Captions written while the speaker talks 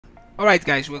Alright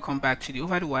guys, welcome back to the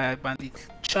OverTheWire Bandit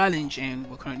Challenge, and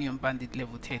we're currently on Bandit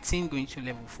Level 13 going to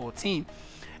level 14,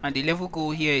 and the level goal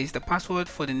here is the password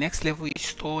for the next level is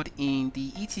stored in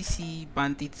the etc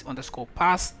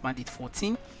bandit_pass bandit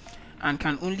 14 and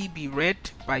can only be read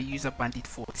by user bandit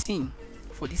 14.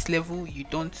 For this level you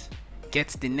don't get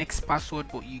the next password,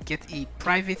 but you get a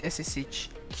private SSH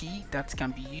key that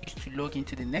can be used to log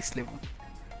into the next level.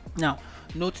 Now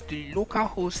note, the local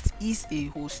host is a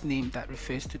host name that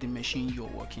refers to the machine you're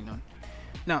working on.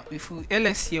 Now if we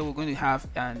ls here, we're going to have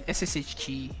an SSH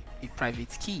key, a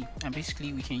private key, and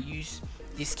basically we can use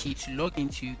this key to log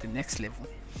into the next level.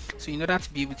 So in order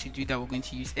to be able to do that, we're going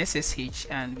to use SSH,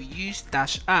 and we use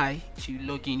 -i to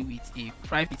log in with a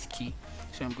private key.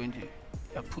 So I'm going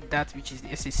to put that, which is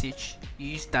the SSH.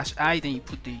 You use -i, then you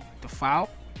put the file,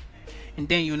 and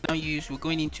then you now use, we're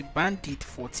going into bandit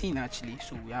 14 actually.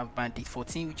 So we have bandit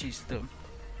 14, which is the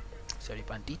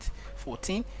bandit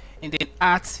 14, and then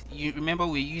at, you remember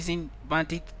we're using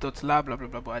bandit.lab blah blah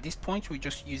blah, but at this point we're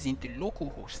just using the local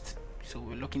host, so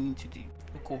we're looking into the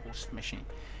local host machine.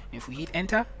 And if we hit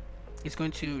enter, it's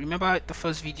going to, remember the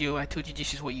first video I told you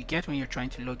this is what you get when you're trying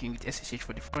to log in with SSH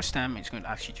for the first time. It's going to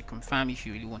ask you to confirm if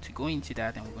you really want to go into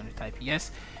that, and we're going to type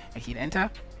yes and hit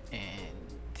enter, and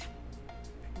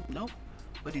no,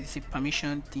 what did it say?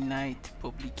 Permission denied,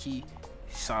 public key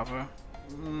server.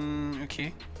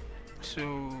 Okay, so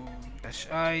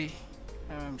 -i,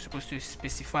 I'm supposed to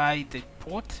specify the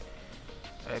port,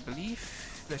 I believe.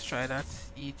 Let's try that.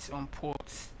 It's on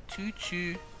port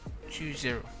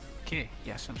 2220. okay,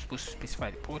 yes, I'm supposed to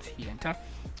specify the port. Hit enter,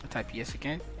 I'll type yes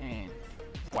again, and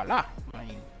voila, we're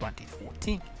in bandit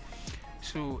 14.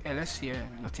 So ls here,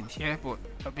 nothing's here, but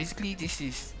basically this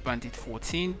is bandit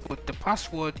 14, but the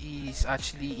password is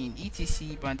actually in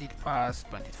etc bandit pass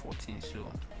bandit 14. So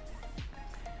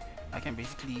I can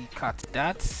basically cut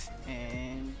that,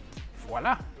 and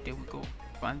voila, there we go,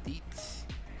 bandit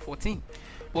 14.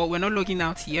 Well, we're not logging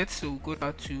out yet, so we'll go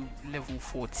down to level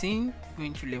 14,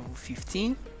 going to level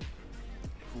 15,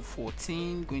 level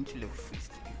 14, going to level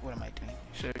 15. What am I doing?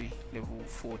 Sorry, level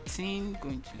 14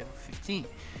 going to level 15.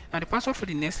 Now the password for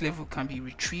the next level can be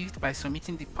retrieved by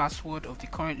submitting the password of the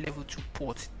current level to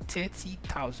port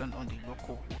 30,000 on the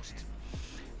local host.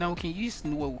 Now we can use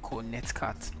what we call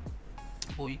netcat,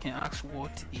 but you can ask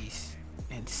what is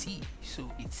NC.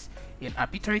 So it's an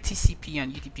arbitrary TCP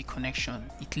and UDP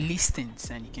connection. It listens,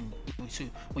 and you can, so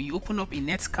when you open up a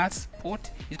netcat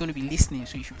port, it's going to be listening.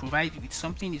 So if you provide it with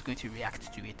something, it's going to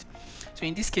react to it. So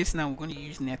in this case now we're going to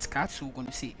use netcat, so we're going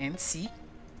to say NC.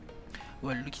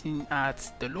 We're looking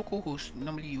at the local host.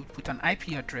 Normally you would put an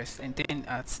IP address, and then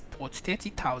at port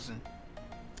 30,000,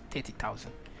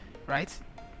 right?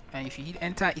 And if you hit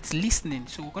enter, it's listening,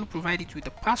 so we're going to provide it with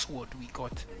the password we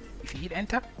got. If you hit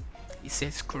enter, it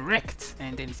says correct,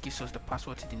 and then it gives us the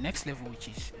password to the next level, which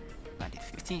is bandit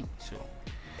 15. So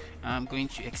I'm going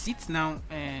to exit now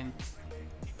and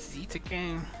exit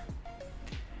again,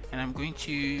 and I'm going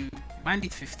to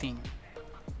bandit 15,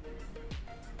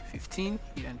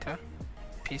 hit enter,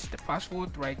 paste the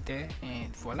password right there,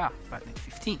 and voila, bandit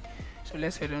 15. So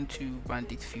let's head on to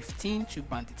bandit 15 to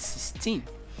bandit 16.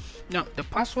 Now the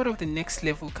password of the next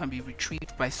level can be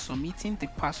retrieved by submitting the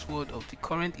password of the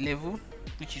current level,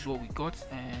 which is what we got,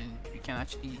 and we can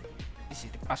actually, this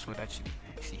is the password actually,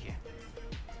 see here,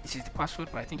 this is the password,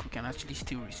 but I think we can actually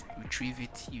still retrieve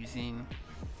it using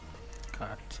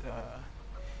cat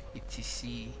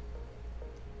etc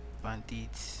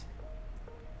bandit,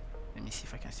 let me see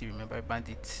if I can still remember,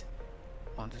 bandit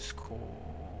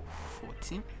underscore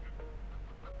 14,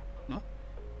 no,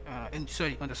 and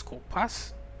sorry, underscore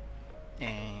pass,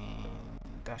 and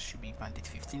that should be bandit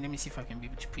 15. Let me see if I can be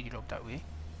able to put it up that way.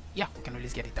 Yeah, we can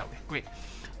always get it that way. Great.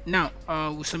 Now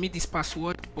we'll submit this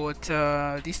password, but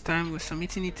this time we're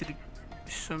submitting it to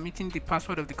the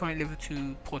password of the current level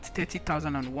to port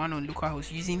 30,001 on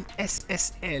localhost using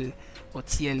SSL or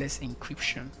TLS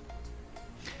encryption.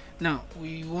 Now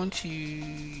we want to,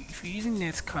 if we're using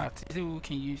netcat, then we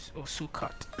can use also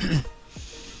cat.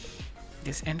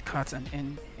 There's ncat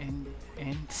and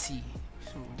nc.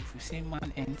 So if we say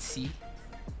man nc,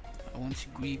 I want to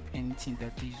grab anything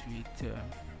that is with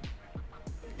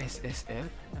SSL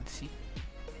and C.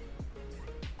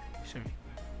 Sorry,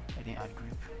 I didn't add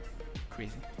grip.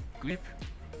 Crazy. Grip.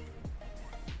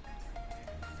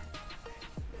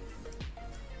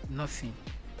 Nothing.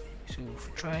 So if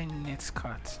we try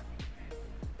netcat,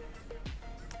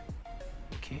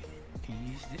 okay, we can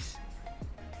use this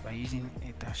by using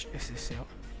a -SSL.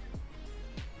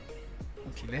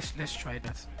 Okay, let's try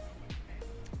that.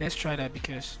 Let's try that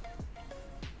because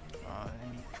let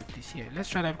me put this here. Let's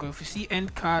try that because if you see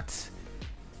ncat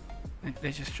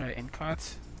Let's just try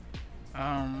ncat.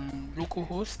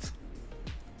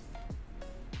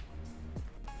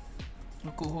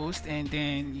 Localhost, and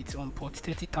then it's on port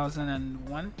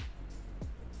 30,001,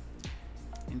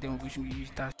 and then we're going to use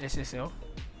dash SSL.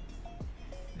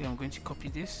 Then I'm going to copy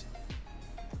this.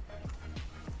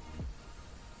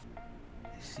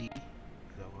 Let's see if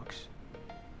that works.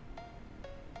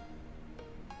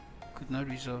 Could not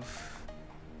resolve.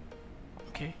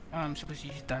 Okay, I'm supposed to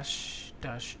use dash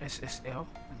SSL.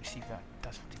 Let me see if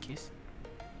that's the case.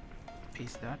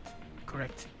 Paste that.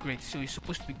 Correct. Great. So it's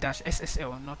supposed to be dash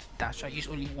SSL, not dash. I use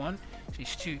only one, so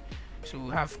it's two. So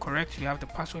we have correct. We have the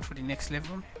password for the next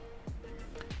level.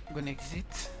 I'm gonna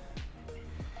exit,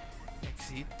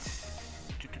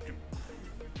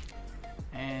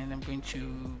 and I'm going to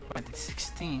Bandit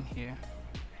 16 here.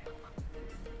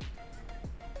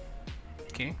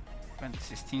 Okay, Bandit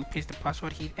 16. Paste the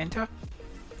password. Hit enter.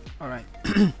 All right.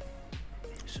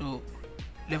 So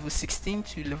level 16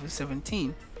 to level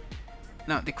 17.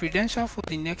 Now the credential for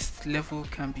the next level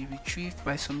can be retrieved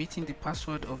by submitting the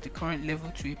password of the current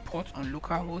level to a port on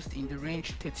localhost in the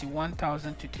range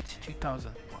 31,000 to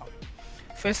 32,000. Wow.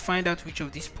 First, find out which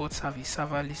of these ports have a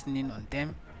server listening on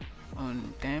them.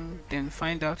 Then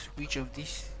find out which of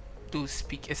those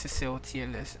speak SSL,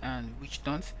 TLS, and which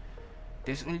don't.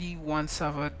 There's only one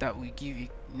server that will give a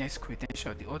next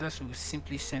credential. The others will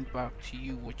simply send back to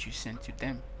you what you sent to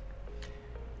them.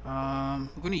 I'm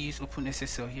going to use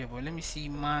OpenSSL here, but let me see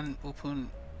man open.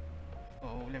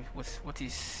 Oh, what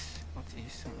is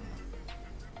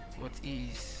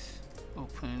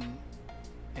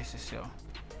OpenSSL?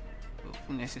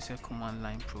 OpenSSL command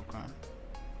line program.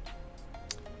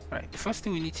 Right, the first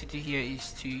thing we need to do here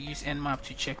is to use nmap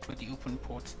to check for the open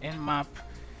ports. Nmap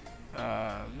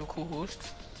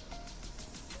localhost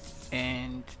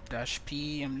and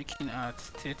 -p. I'm looking at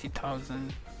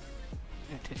 30,000.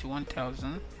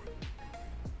 31,000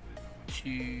 to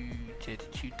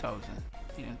 32,000.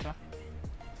 Enter.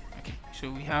 Okay, so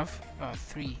we have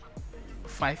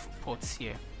 5 ports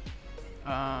here.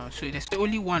 So there's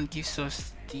only one gives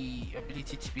us the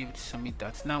ability to be able to submit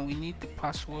that. Now we need the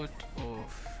password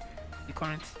of the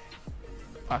current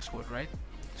password, right?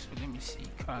 So let me see.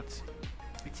 Cat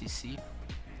etc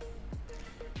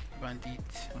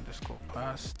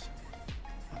bandit_pass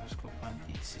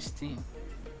bandit 16.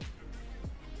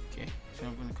 Okay, so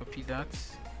I'm going to copy that.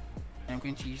 I'm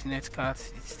going to use netcat.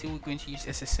 It's still going to use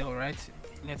SSL, right?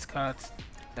 Netcat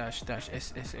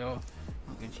 --SSL.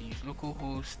 I'm going to use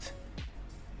localhost.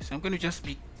 So I'm going to just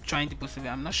be trying the both of it.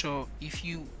 I'm not sure if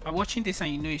you are watching this and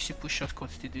you know a simple shortcut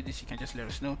to do this, you can just let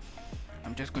us know.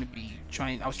 I'm just going to be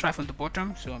trying. I'll try from the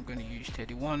bottom, so I'm going to use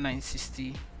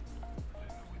 31,960.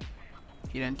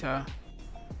 Hit enter.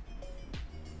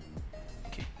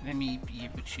 Okay, let me do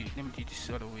this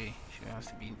other way. It has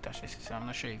to be in --SSL. I'm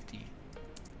not sure if the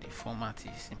format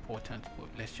is important, but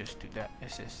let's just do that.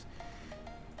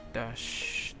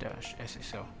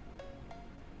 --SSL.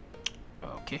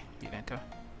 Okay, hit enter.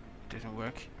 It doesn't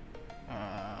work.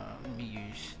 Let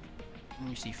me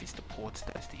see if it's the port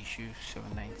that's the issue.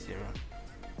 790.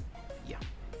 Yeah.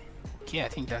 Okay, I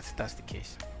think that's the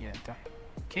case. Hit enter.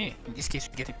 Okay, in this case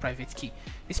we get a private key.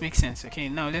 This makes sense. Okay,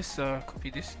 now let's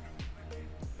copy this.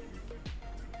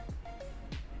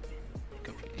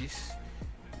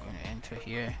 I'm going to enter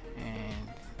here, and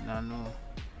nano,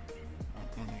 I'm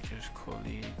going to just call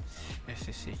it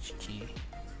SSH key.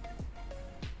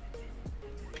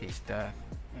 Paste that,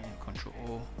 and Control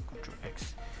O, Control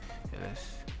X,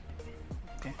 ls.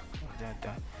 Okay,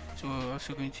 that. So we're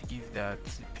also going to give that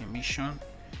permission.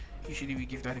 Usually we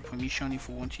give that a permission if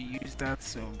we want to use that.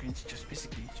 So I'm going to just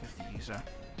basically just the user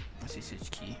SSH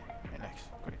key, ls.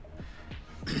 Great.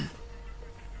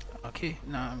 Okay,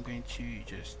 now I'm going to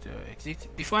just exit.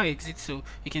 Before I exit, so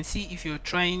you can see if you're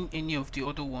trying any of the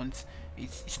other ones,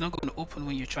 it's not going to open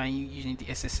when you're trying using the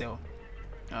SSL.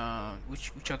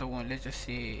 Which other one? Let's just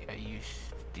say I use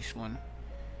this one.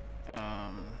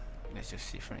 Let's just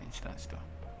say for instance though.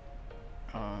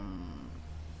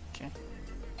 Okay,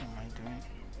 what am I doing?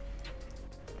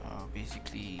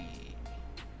 Basically,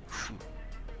 what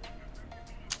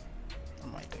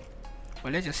am I doing?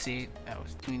 Well, let's just say I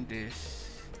was doing this.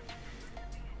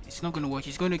 It's not going to work.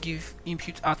 It's going to give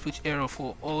input output error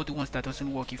for all the ones that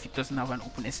doesn't work if it doesn't have an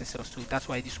open SSL. So that's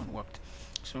why this one worked.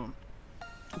 So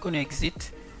I'm going to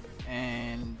exit,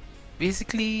 and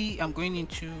basically I'm going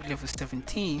into level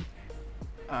 17.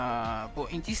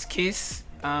 But in this case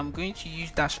I'm going to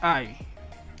use -i,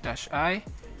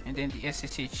 and then the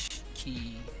SSH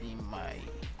key in my,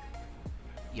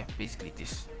 yeah, basically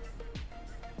this.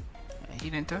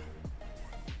 Hit enter,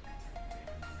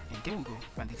 and there we go.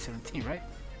 Bandit 17, right?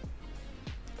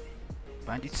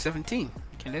 Bandit 17.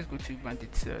 Okay, let's go to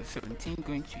Bandit 17,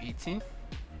 going to 18.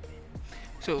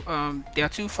 So there are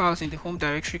two files in the home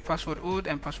directory, password old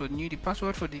and password new. The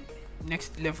password for the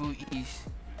next level is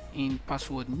in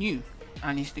password new,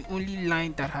 and it's the only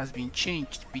line that has been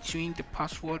changed between the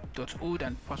password.old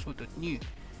and password.new.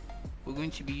 We're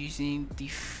going to be using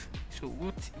diff. So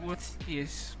what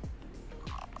is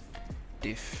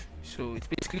diff? So it's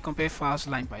basically compare files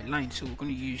line by line. So we're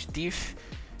going to use diff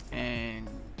and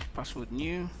password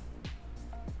new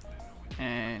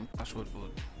and password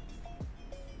old.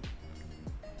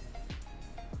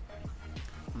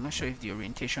 I'm not sure if the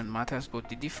orientation matters, but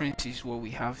the difference is what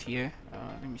we have here.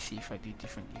 Let me see if I do it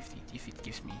differently, if it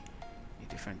gives me a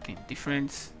different thing.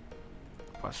 Difference,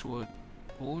 password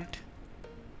old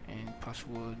and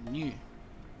password new.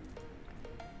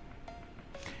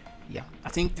 Yeah, I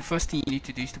think the first thing you need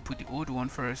to do is to put the old one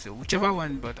first, so whichever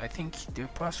one, but I think the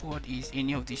password is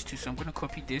any of these two. So I'm going to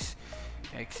copy this,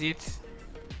 exit.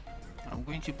 I'm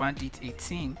going to Bandit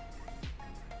 18,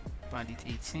 Bandit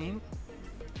 18,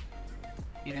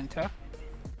 hit enter,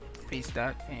 paste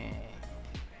that, and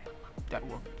that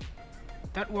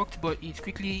worked, but it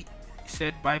quickly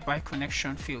said bye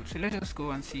connection failed. So let us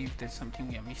go and see if there's something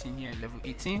we are missing here. Level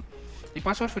 18, the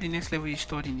password for the next level is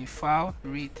stored in a file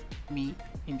readme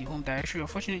in the home directory.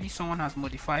 Unfortunately, someone has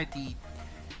modified the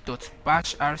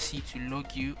 .bashrc to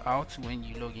log you out when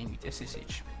you log in with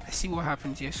SSH. Let's see what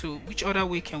happens here. So which other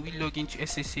way can we log into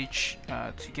SSH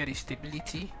to get a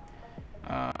stability?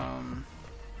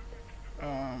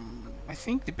 I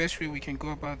think the best way we can go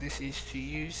about this is to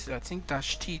use, I think,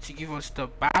 -t to give us the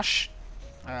bash.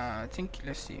 I think,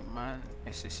 let's see, man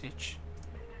SSH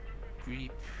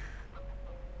grep.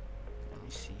 Let me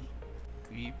see,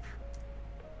 grep.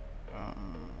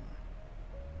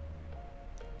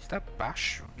 Is that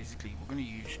bash? Basically, we're going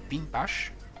to use bin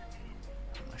bash.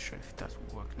 I'm not sure if that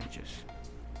will work. Let me just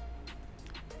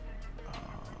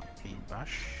bin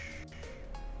bash.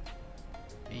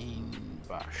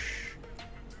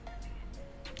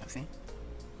 Nothing.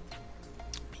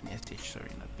 Bin sh,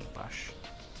 sorry, not bin bash.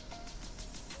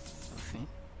 Nothing.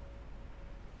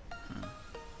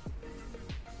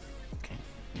 Okay.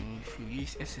 If you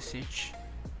use SSH,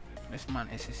 let's man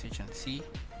SSH and see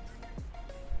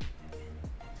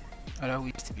other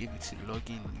ways to be able to log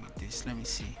in with this. Let me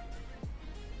see.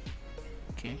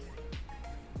 Okay.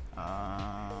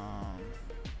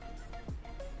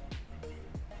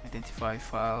 Identify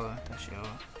file. That's your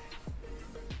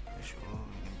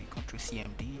maybe Control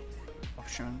CMD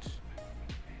options.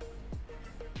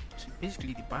 So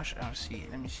basically the bash RC.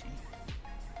 Let me see.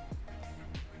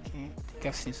 Okay, I think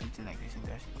I've seen something like this in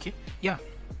there. Okay,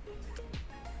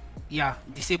 yeah,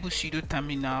 disable pseudo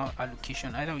terminal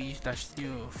allocation. Either we use -c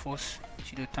or force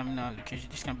pseudo terminal allocation.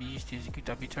 This can be used to execute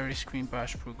arbitrary screen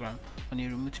bash program on a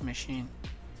remote machine.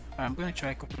 I'm going to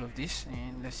try a couple of this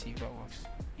and let's see if that works.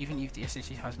 Even if the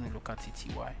SSH has no local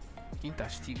TTY, I think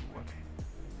 -t will work.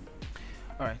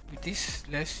 Alright, with this,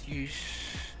 let's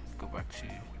go back to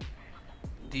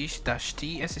this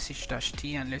 -t,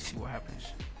 SSH-t, and let's see what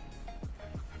happens.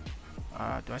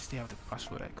 Do I still have the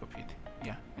password I copied?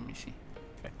 Yeah, let me see.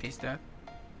 If I paste that,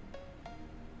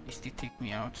 it still take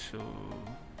me out. So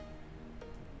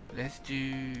let's do,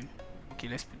 okay,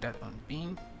 let's put that on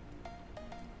bin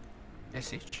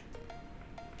sh,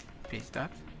 paste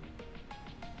that.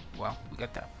 Wow, we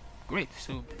got that. Great.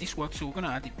 So this works. So we're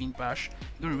gonna add the bin bash.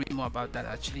 I'm gonna read more about that.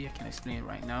 Actually, I can explain it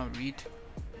right now. Read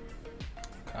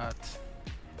cat,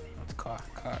 not car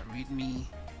readme,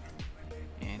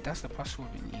 and that's the password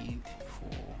we need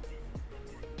for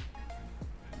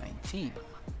 19.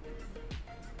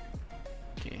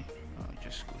 Okay, I'll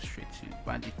just go straight to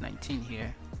Bandit 19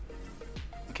 here.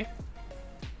 Okay.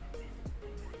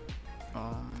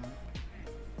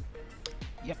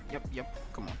 Yep.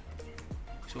 Come on.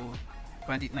 So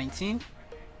Bandit 19.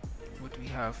 What do we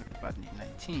have in Bandit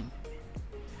 19?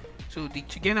 So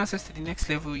to gain access to the next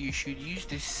level, you should use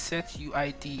the set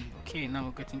UID. Okay, now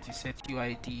we're getting to set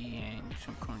UID and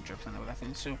some cron jobs and all that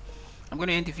thing. So I'm going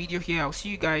to end the video here. I'll see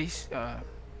you guys,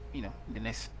 in the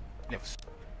next levels.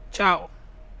 Ciao.